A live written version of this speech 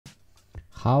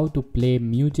how to play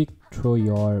music through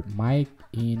your mic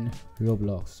in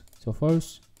Roblox. So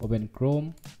first open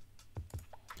Chrome,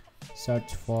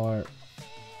 search for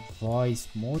voice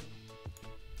mode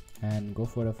and go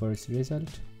for the first result.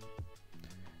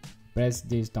 Press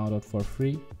this download for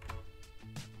free.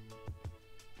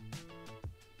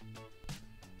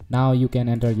 Now you can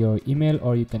enter your email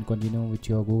or you can continue with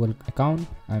your Google account.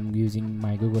 I'm using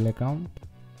my Google account.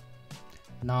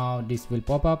 Now this will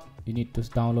pop up. You need to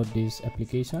download this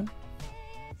application.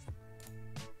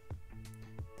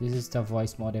 This is the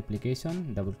voice mode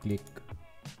application. Double click.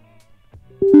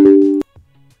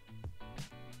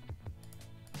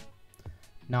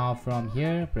 Now from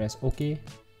here press OK.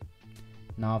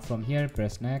 Now from here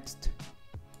press next.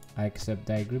 I accept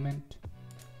the agreement.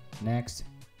 Next,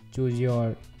 choose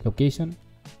your location.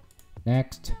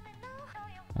 Next,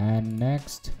 and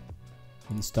next,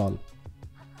 install.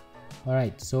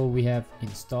 Alright, so we have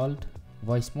installed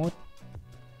voice mode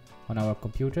on our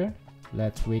computer.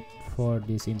 Let's wait for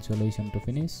this installation to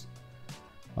finish.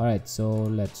 Alright, so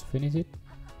let's finish it.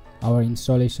 Our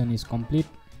installation is complete.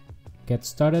 Get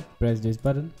started, press this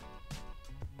button.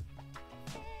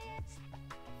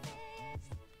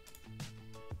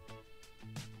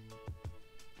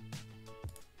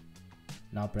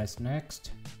 Now press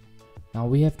next. Now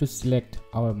we have to select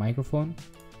our microphone.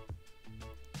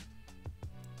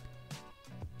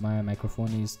 My microphone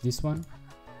is this one.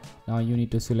 Now you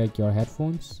need to select your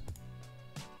headphones.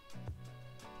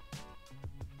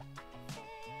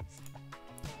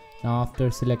 Now after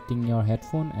selecting your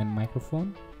headphone and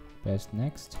microphone, press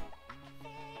next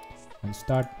and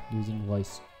start using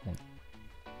voice mode.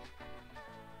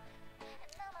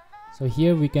 So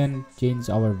here we can change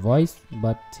our voice,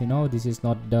 but this is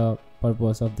not the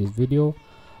purpose of this video.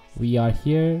 We are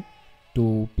here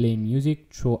to play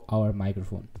music through our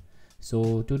microphone.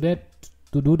 So to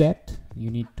do that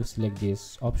you need to select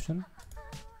this option.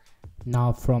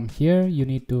 Now from here you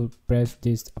need to press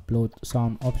this upload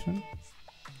sound option.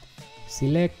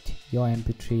 Select your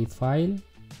mp3 file.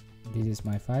 This is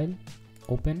my file.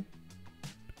 Open,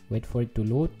 wait for it to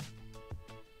load,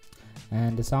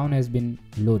 and the sound has been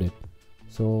loaded.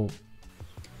 So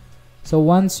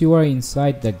once you are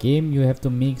inside the game, you have to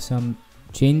make some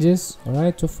changes.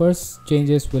 Alright, so first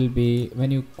changes will be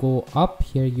when you go up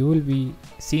here, you will be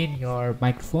seeing your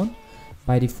microphone.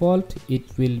 By default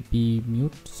it will be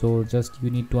mute, so just you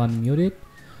need to unmute it.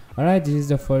 Alright, this is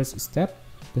the first step.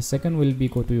 The second will be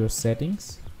go to your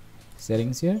settings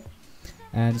here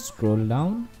and scroll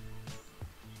down.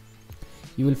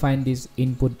 You will find this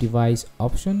input device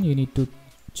option. You need to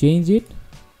change it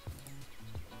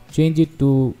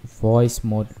to voice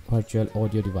mode virtual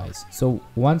audio device. So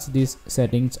once these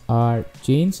settings are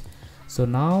changed, so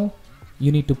now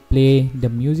you need to play the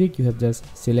music you have just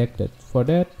selected. For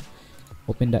that,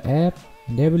 open the app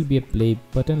and there will be a play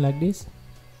button like this.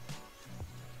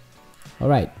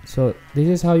 Alright, so this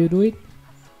is how you do it,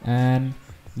 and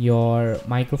your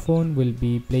microphone will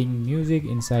be playing music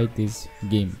inside this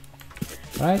game.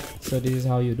 Alright, so this is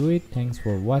how you do it. Thanks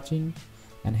for watching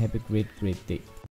and have a great day.